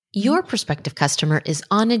Your prospective customer is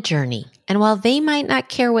on a journey, and while they might not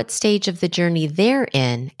care what stage of the journey they're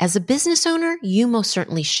in, as a business owner, you most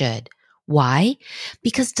certainly should. Why?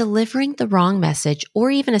 Because delivering the wrong message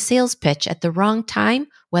or even a sales pitch at the wrong time,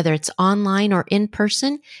 whether it's online or in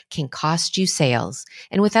person, can cost you sales.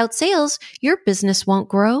 And without sales, your business won't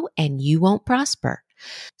grow and you won't prosper.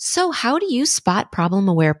 So how do you spot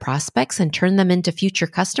problem-aware prospects and turn them into future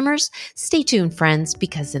customers? Stay tuned, friends,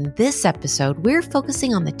 because in this episode, we're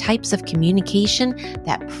focusing on the types of communication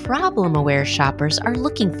that problem-aware shoppers are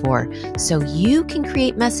looking for so you can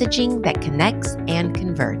create messaging that connects and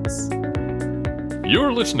converts.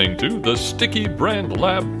 You're listening to the Sticky Brand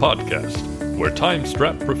Lab podcast, where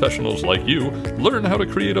time-strapped professionals like you learn how to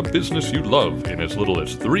create a business you love in as little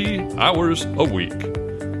as 3 hours a week.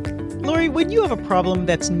 Lori, when you have a problem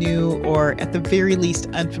that's new or at the very least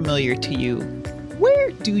unfamiliar to you, where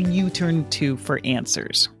do you turn to for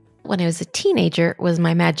answers? When I was a teenager, it was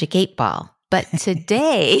my Magic 8 Ball. But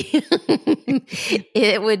today,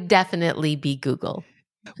 it would definitely be Google.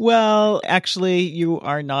 Well, actually, you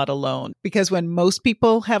are not alone, because when most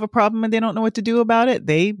people have a problem and they don't know what to do about it,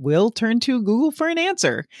 they will turn to Google for an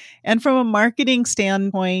answer. And from a marketing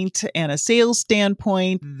standpoint and a sales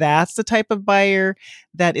standpoint, that's the type of buyer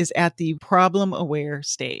that is at the problem-aware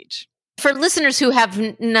stage. For listeners who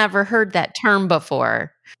have never heard that term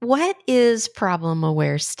before, what is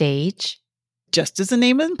problem-aware stage? Just as the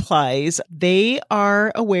name implies, they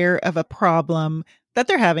are aware of a problem that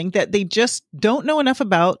they're having that they just don't know enough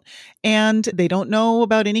about, and they don't know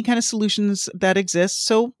about any kind of solutions that exist.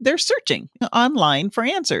 So they're searching online for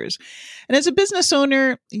answers. And as a business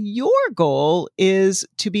owner, your goal is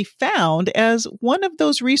to be found as one of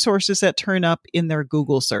those resources that turn up in their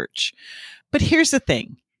Google search. But here's the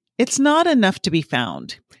thing. It's not enough to be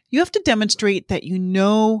found. You have to demonstrate that you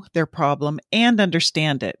know their problem and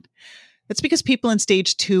understand it. That's because people in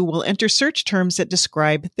stage 2 will enter search terms that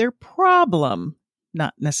describe their problem,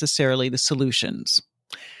 not necessarily the solutions.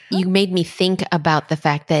 You made me think about the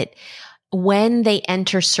fact that when they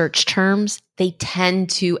enter search terms, they tend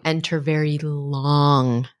to enter very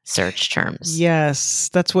long search terms. Yes,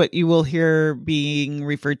 that's what you will hear being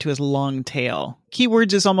referred to as long tail.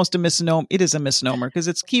 Keywords is almost a misnomer. It is a misnomer because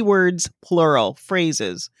it's keywords, plural,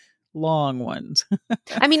 phrases, long ones.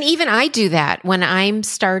 I mean, even I do that when I'm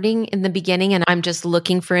starting in the beginning and I'm just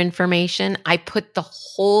looking for information. I put the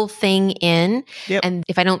whole thing in. Yep. And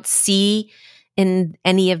if I don't see in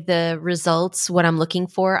any of the results what I'm looking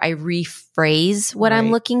for, I rephrase what I'm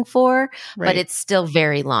looking for, but it's still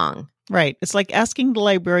very long. Right. It's like asking the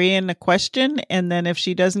librarian a question, and then if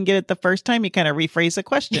she doesn't get it the first time, you kind of rephrase the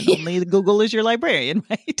question. Only Google is your librarian,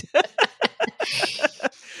 right?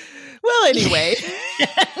 Well, anyway,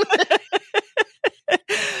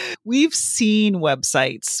 we've seen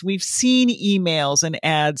websites, we've seen emails and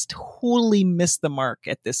ads totally miss the mark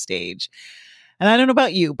at this stage. And I don't know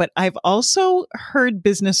about you, but I've also heard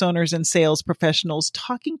business owners and sales professionals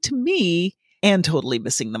talking to me and totally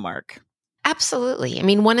missing the mark. Absolutely. I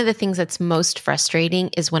mean, one of the things that's most frustrating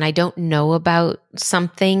is when I don't know about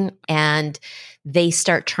something and they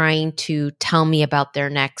start trying to tell me about their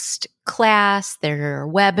next class, their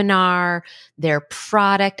webinar, their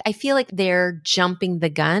product. I feel like they're jumping the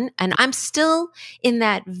gun, and I'm still in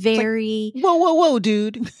that very... Like, whoa,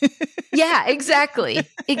 dude. Yeah, exactly.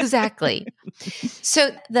 Exactly. So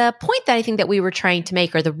the point that I think that we were trying to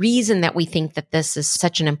make, or the reason that we think that this is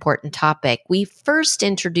such an important topic, we first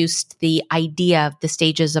introduced the idea of the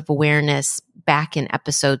stages of awareness back in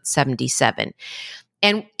episode 77.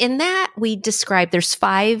 And in that, we described there's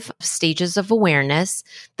 5 stages of awareness.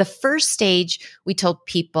 The first stage, we told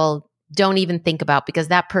people, don't even think about, because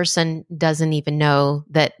that person doesn't even know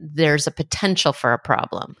that there's a potential for a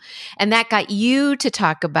problem. And that got you to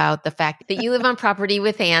talk about the fact that you live on property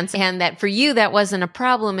with ants, and that for you, that wasn't a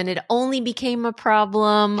problem, and it only became a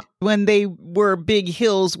problem when they were big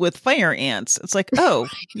hills with fire ants. It's like, oh,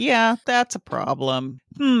 yeah, that's a problem.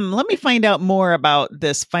 Let me find out more about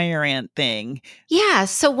this fire ant thing. Yeah.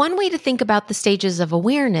 So one way to think about the stages of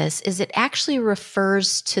awareness is it actually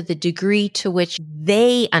refers to the degree to which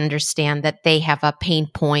they understand that they have a pain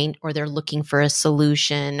point, or they're looking for a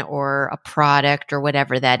solution or a product or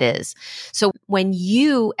whatever that is. So when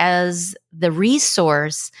you, as the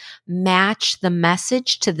resource, match the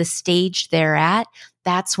message to the stage they're at,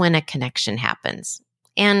 that's when a connection happens.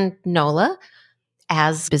 And Nola,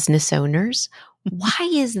 as business owners, why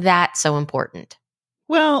is that so important?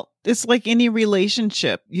 Well, it's like any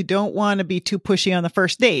relationship. You don't want to be too pushy on the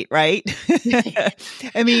first date, right?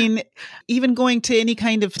 I mean, even going to any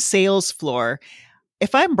kind of sales floor,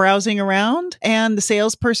 if I'm browsing around and the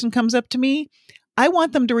salesperson comes up to me, I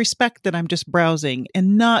want them to respect that I'm just browsing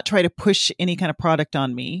and not try to push any kind of product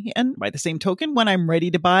on me. And by the same token, when I'm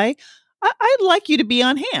ready to buy, I'd like you to be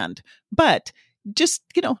on hand, but just,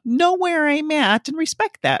 know where I'm at and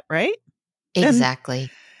respect that, right? Exactly. And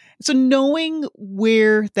so knowing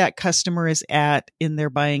where that customer is at in their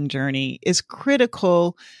buying journey is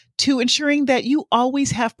critical to ensuring that you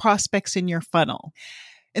always have prospects in your funnel.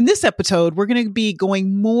 In this episode, we're going to be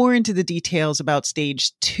going more into the details about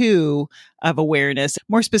stage 2 of awareness.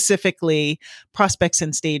 More specifically, prospects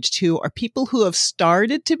in stage 2 are people who have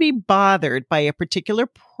started to be bothered by a particular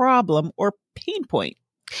problem or pain point.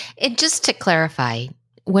 And just to clarify,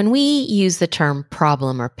 when we use the term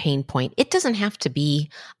problem or pain point, it doesn't have to be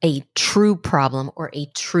a true problem or a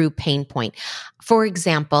true pain point. For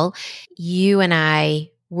example, you and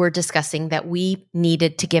I were discussing that we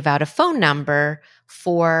needed to give out a phone number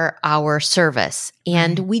for our service.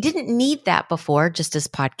 And we didn't need that before, just as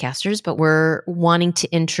podcasters, but we're wanting to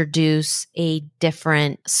introduce a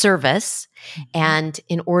different service. And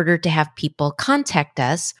in order to have people contact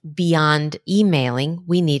us beyond emailing,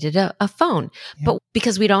 we needed a phone. Yeah. But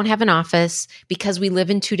because we don't have an office, because we live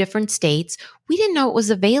in 2 different states, we didn't know it was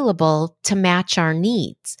available to match our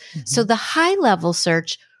needs. Mm-hmm. So the high level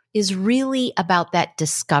search is really about that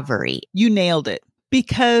discovery. You nailed it.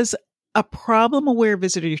 Because a problem-aware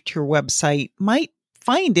visitor to your website might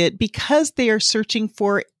find it because they are searching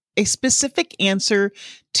for a specific answer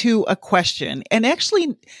to a question. And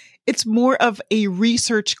actually, it's more of a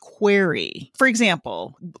research query. For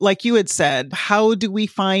example, like you had said, how do we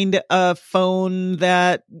find a phone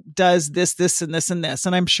that does this, this, and this, and this?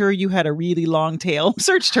 And I'm sure you had a really long tail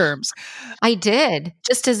search terms. I did.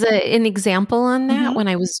 Just as an example on that, when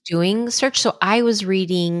I was doing search. So I was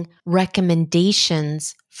reading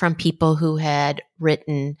recommendations from people who had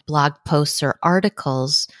written blog posts or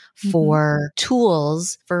articles for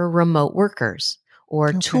tools for remote workers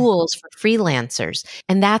or tools for freelancers.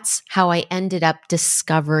 And that's how I ended up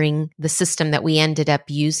discovering the system that we ended up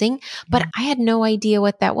using. But I had no idea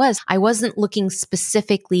what that was. I wasn't looking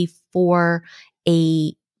specifically for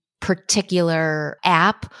a particular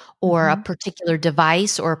app or a particular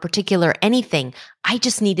device or a particular anything. I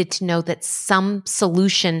just needed to know that some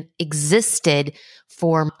solution existed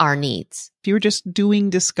for our needs. If you were just doing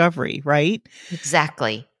discovery, right?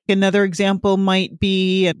 Exactly. Another example might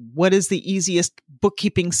be, what is the easiest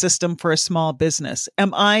bookkeeping system for a small business?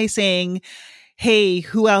 Am I saying, hey,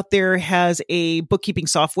 who out there has a bookkeeping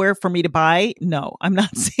software for me to buy? No, I'm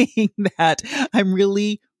not saying that. I'm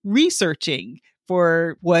really researching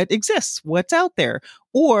for what exists, what's out there.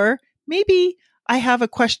 Or maybe I have a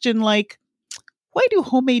question like, why do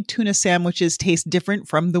homemade tuna sandwiches taste different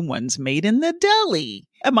from the ones made in the deli?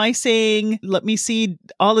 Am I saying, let me see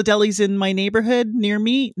all the delis in my neighborhood near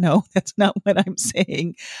me? No, that's not what I'm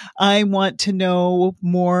saying. I want to know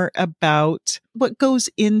more about what goes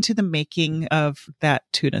into the making of that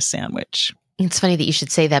tuna sandwich. It's funny that you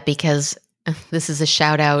should say that because this is a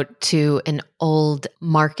shout out to an old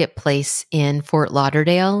marketplace in Fort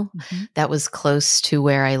Lauderdale that was close to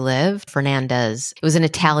where I lived, Fernandez. It was an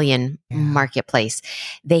Italian marketplace.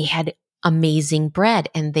 They had amazing bread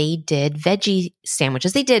and they did veggie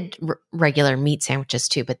sandwiches. They did regular meat sandwiches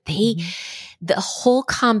too, but the whole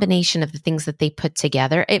combination of the things that they put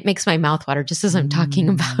together, it makes my mouth water just as I'm talking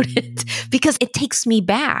about it because it takes me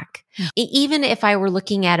back. Even if I were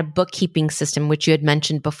looking at a bookkeeping system, which you had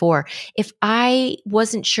mentioned before, if I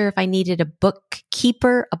wasn't sure if I needed a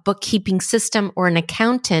bookkeeper, a bookkeeping system, or an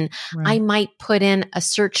accountant, I might put in a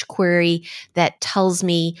search query that tells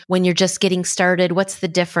me when you're just getting started, what's the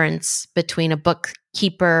difference between a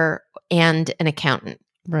bookkeeper and an accountant?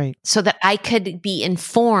 Right. So that I could be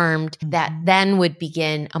informed that then would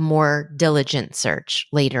begin a more diligent search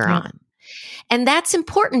later on. And that's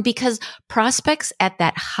important because prospects at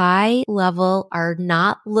that high level are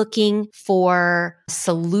not looking for a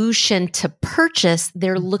solution to purchase.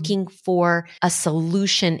 They're looking for a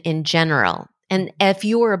solution in general. And if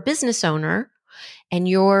you're a business owner and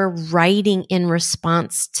you're writing in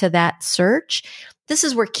response to that search, this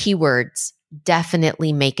is where keywords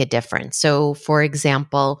definitely make a difference. So for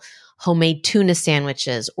example, homemade tuna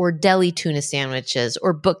sandwiches or deli tuna sandwiches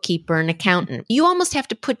or bookkeeper and accountant. You almost have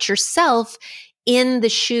to put yourself in the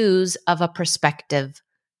shoes of a prospective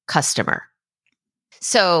customer.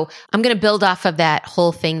 So I'm going to build off of that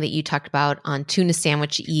whole thing that you talked about on tuna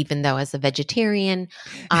sandwich, even though as a vegetarian,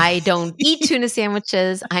 I don't eat tuna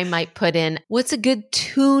sandwiches. I might put in, what's a good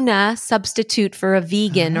tuna substitute for a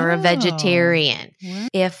vegan or a vegetarian? What?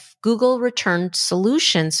 If Google returned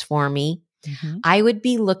solutions for me, I would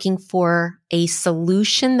be looking for a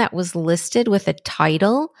solution that was listed with a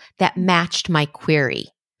title that matched my query.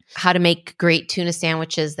 how to make great tuna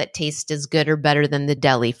sandwiches that taste as good or better than the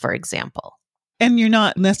deli, for example. And you're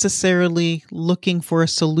not necessarily looking for a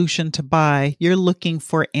solution to buy. You're looking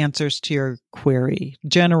for answers to your query,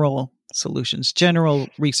 general solutions, general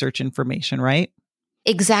research information, right?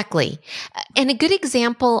 Exactly. And a good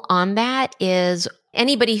example on that is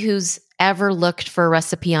anybody who's ever looked for a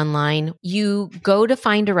recipe online, you go to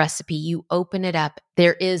find a recipe, you open it up,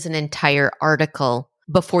 there is an entire article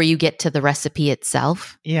before you get to the recipe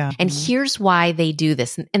itself. Yeah. And here's why they do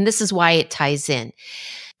this. And this is why it ties in.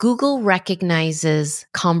 Google recognizes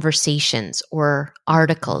conversations or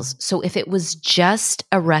articles. So if it was just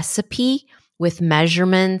a recipe with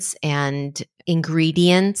measurements and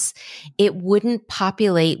ingredients, it wouldn't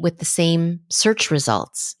populate with the same search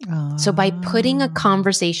results. So by putting a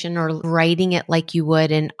conversation or writing it like you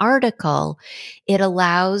would an article, it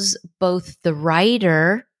allows both the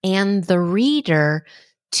writer and the reader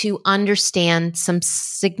to understand some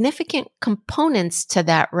significant components to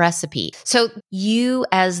that recipe. So you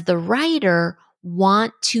as the writer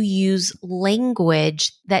want to use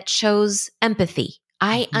language that shows empathy.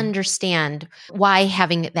 I understand why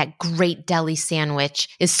having that great deli sandwich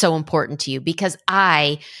is so important to you because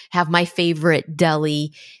I have my favorite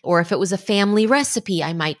deli. Or if it was a family recipe,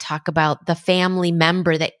 I might talk about the family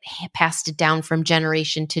member that passed it down from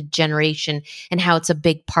generation to generation and how it's a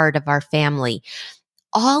big part of our family.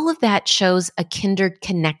 All of that shows a kindred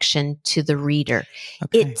connection to the reader.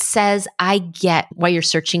 Okay. It says, I get why you're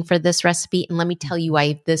searching for this recipe. And let me tell you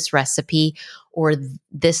why this recipe or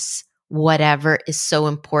this whatever is so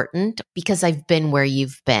important because I've been where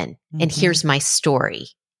you've been. And here's my story.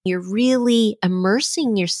 You're really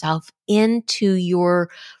immersing yourself into your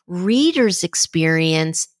reader's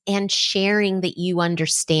experience and sharing that you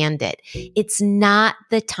understand it. It's not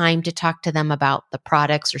the time to talk to them about the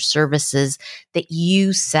products or services that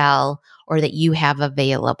you sell or that you have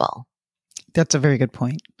available. That's a very good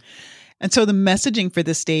point. And so the messaging for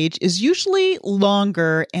this stage is usually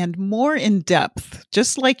longer and more in depth,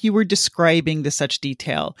 just like you were describing to such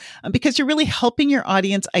detail, because you're really helping your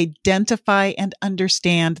audience identify and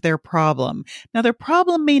understand their problem. Now, their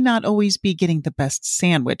problem may not always be getting the best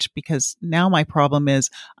sandwich, because now my problem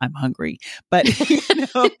is I'm hungry. But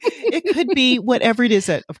it could be whatever it is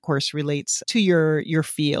that, of course, relates to your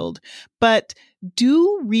field. But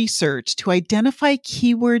do research to identify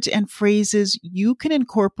keywords and phrases you can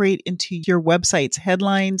incorporate into your website's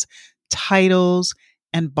headlines, titles,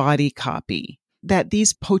 and body copy. That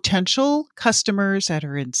these potential customers that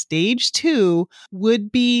are in stage 2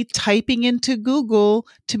 would be typing into Google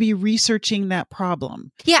to be researching that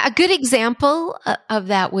problem. Yeah, a good example of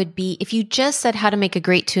that would be if you just said how to make a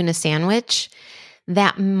great tuna sandwich,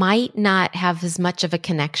 that might not have as much of a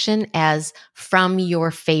connection as from your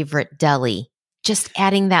favorite deli. Just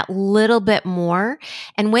adding that little bit more.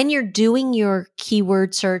 And when you're doing your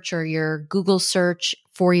keyword search or your Google search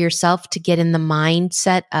for yourself to get in the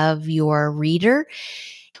mindset of your reader,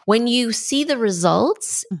 when you see the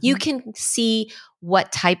results, you can see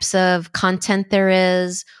what types of content there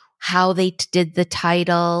is, how they did the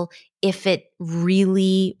title, if it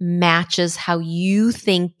really matches how you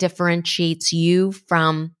think differentiates you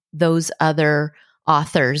from those other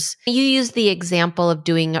authors. You use the example of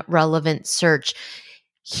doing a relevant search.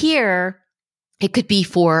 Here, it could be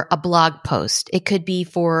for a blog post. It could be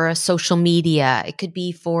for a social media. It could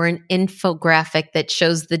be for an infographic that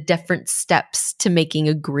shows the different steps to making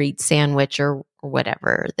a great sandwich or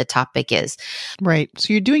whatever the topic is. Right.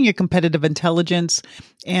 So you're doing your competitive intelligence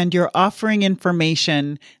and you're offering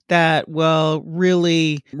information that will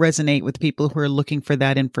really resonate with people who are looking for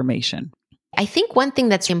that information. I think one thing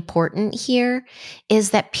that's important here is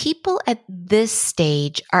that people at this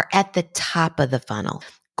stage are at the top of the funnel.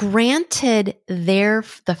 Granted, they're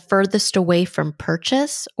the furthest away from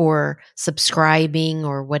purchase or subscribing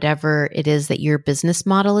or whatever it is that your business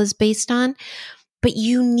model is based on, but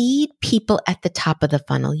you need people at the top of the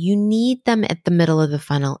funnel. You need them at the middle of the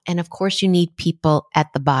funnel. And of course, you need people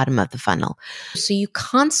at the bottom of the funnel. So you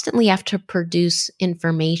constantly have to produce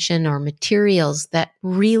information or materials that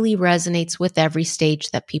really resonates with every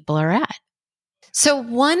stage that people are at. So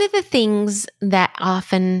one of the things that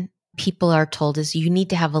often people are told is you need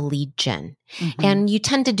to have a lead gen. And you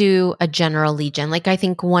tend to do a general lead gen. Like I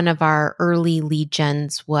think one of our early lead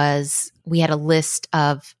gens was we had a list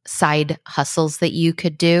of side hustles that you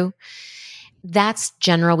could do. That's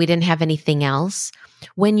general. We didn't have anything else.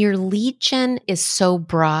 When your lead gen is so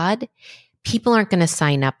broad, people aren't going to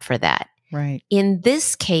sign up for that. Right. In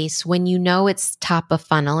this case, when you know it's top of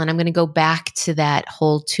funnel, and I'm going to go back to that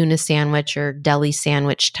whole tuna sandwich or deli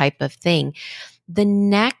sandwich type of thing, the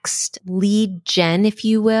next lead gen, if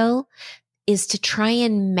you will, is to try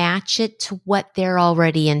and match it to what they're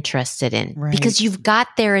already interested in, Right. because you've got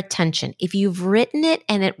their attention. If you've written it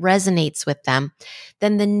and it resonates with them,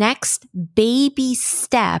 then the next baby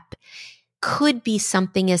step could be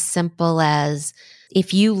something as simple as,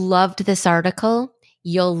 if you loved this article,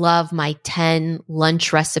 you'll love my 10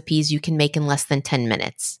 lunch recipes you can make in less than 10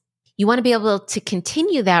 minutes. You want to be able to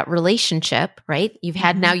continue that relationship, right? You've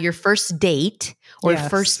had now your first date or Yes.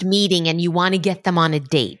 first meeting, and you want to get them on a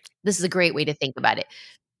date. This is a great way to think about it.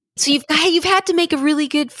 So you've had to make a really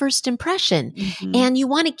good first impression, and you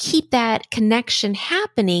want to keep that connection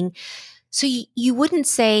happening. So you wouldn't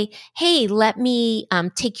say, hey, let me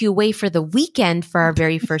take you away for the weekend for our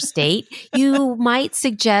very first date. You might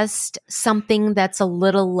suggest something that's a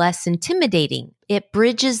little less intimidating. It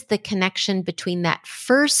bridges the connection between that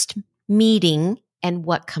first meeting and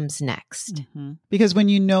what comes next. Because when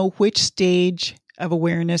you know which stage of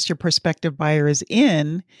awareness your prospective buyer is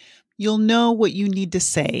in, you'll know what you need to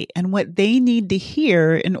say and what they need to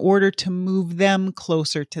hear in order to move them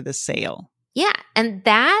closer to the sale. Yeah. And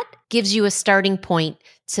that gives you a starting point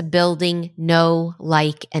to building know,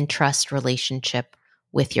 like, and trust relationship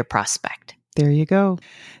with your prospect. There you go.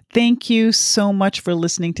 Thank you so much for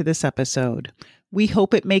listening to this episode. We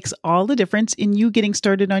hope it makes all the difference in you getting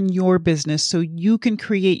started on your business so you can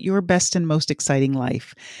create your best and most exciting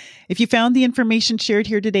life. If you found the information shared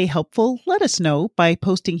here today helpful, let us know by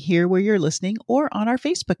posting here where you're listening or on our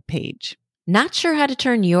Facebook page. Not sure how to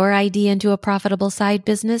turn your idea into a profitable side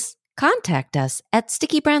business? Contact us at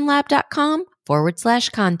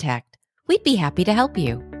stickybrandlab.com/contact. We'd be happy to help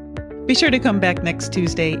you. Be sure to come back next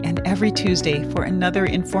Tuesday and every Tuesday for another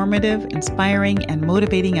informative, inspiring, and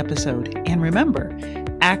motivating episode. And remember,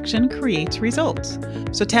 action creates results.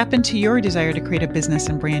 So tap into your desire to create a business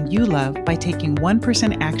and brand you love by taking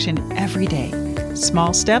 1% action every day.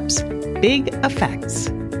 Small steps, big effects.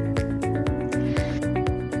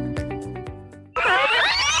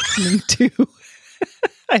 Me too.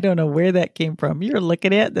 I don't know where that came from. You're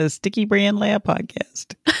looking at the Sticky Brand Lab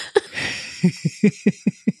podcast.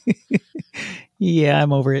 Yeah,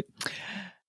 I'm over it.